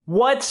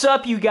What's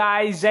up, you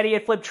guys? Zeddy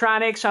at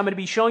Fliptroniks. I'm going to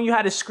be showing you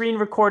how to screen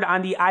record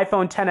on the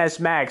iPhone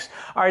XS Max.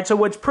 Alright, so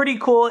what's pretty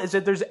cool is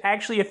that there's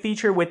actually a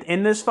feature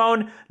within this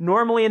phone.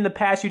 Normally in the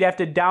past, you'd have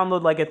to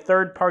download like a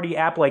third-party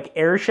app like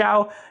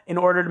AirShow in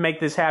order to make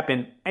this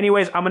happen.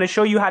 Anyways, I'm going to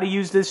show you how to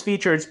use this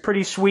feature. It's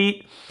pretty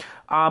sweet,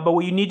 but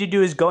what you need to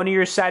do is go into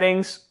your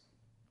settings,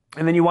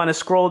 and then you want to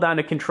scroll down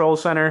to Control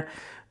Center,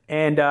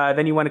 and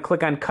then you want to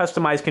click on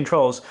Customize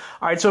Controls.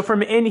 All right, so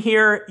from in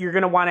here, you're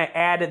going to want to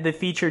add the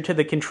feature to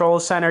the Control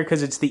Center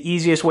because it's the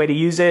easiest way to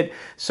use it.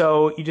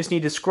 So you just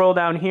need to scroll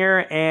down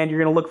here, and you're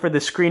going to look for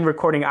the screen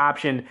recording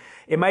option.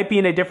 It might be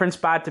in a different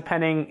spot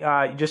depending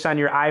just on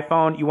your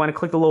iPhone. You want to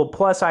click the little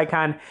plus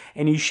icon,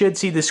 and you should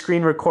see the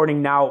screen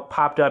recording now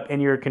popped up in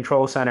your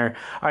Control Center.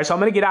 All right, so I'm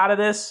going to get out of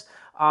this.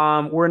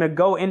 We're going to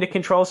go into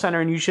Control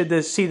Center, and you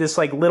should see this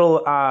like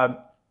little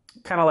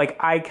kind of like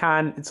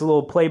icon. It's a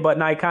little play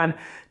button icon.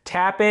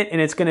 Tap it,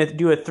 and it's going to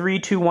do a 3,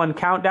 2, 1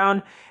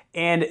 countdown,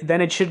 and then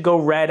it should go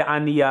red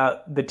on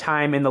the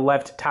time in the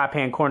left top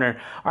hand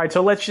corner. All right,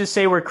 so let's just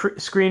say we're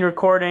screen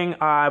recording.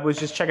 I was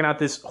just checking out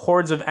this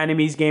Hordes of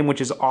Enemies game, which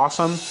is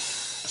awesome.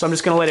 So I'm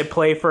just going to let it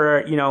play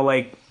for, you know,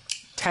 like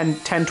 10,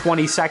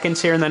 20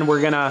 seconds here, and then we're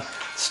going to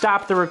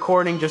stop the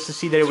recording just to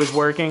see that it was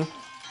working.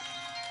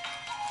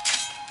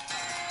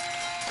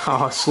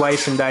 Oh,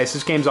 slice and dice.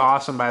 This game's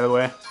awesome, by the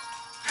way.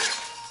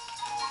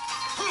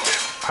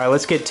 All right,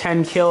 let's get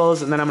 10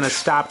 kills, and then I'm going to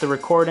stop the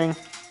recording.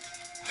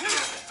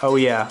 Oh,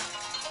 yeah.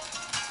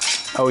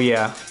 Oh,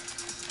 yeah.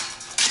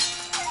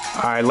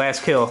 All right,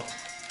 last kill.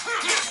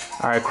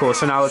 All right, cool.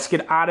 So now let's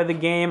get out of the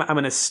game. I'm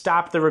going to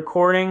stop the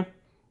recording.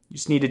 You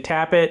just need to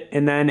tap it,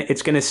 and then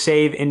it's going to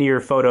save into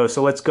your photo.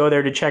 So let's go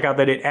there to check out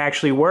that it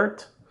actually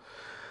worked.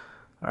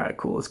 All right,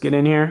 cool. Let's get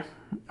in here.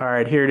 All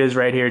right, here it is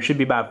right here. It should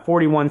be about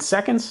 41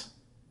 seconds.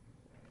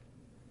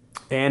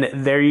 And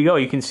there you go.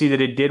 You can see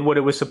that it did what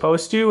it was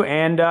supposed to,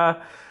 and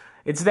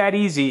it's that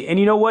easy. And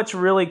you know what's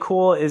really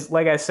cool is,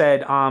 like I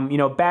said, you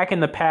know, back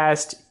in the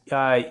past,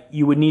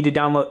 you would need to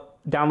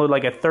download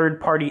like a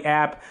third-party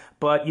app,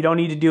 but you don't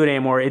need to do it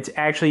anymore. It's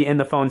actually in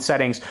the phone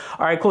settings.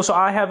 All right, cool. So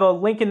I have a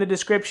link in the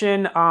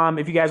description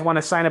if you guys want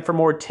to sign up for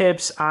more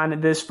tips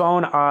on this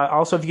phone.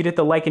 Also, if you could hit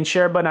the like and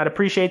share button, I'd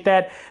appreciate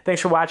that.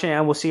 Thanks for watching,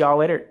 and we'll see y'all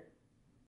later.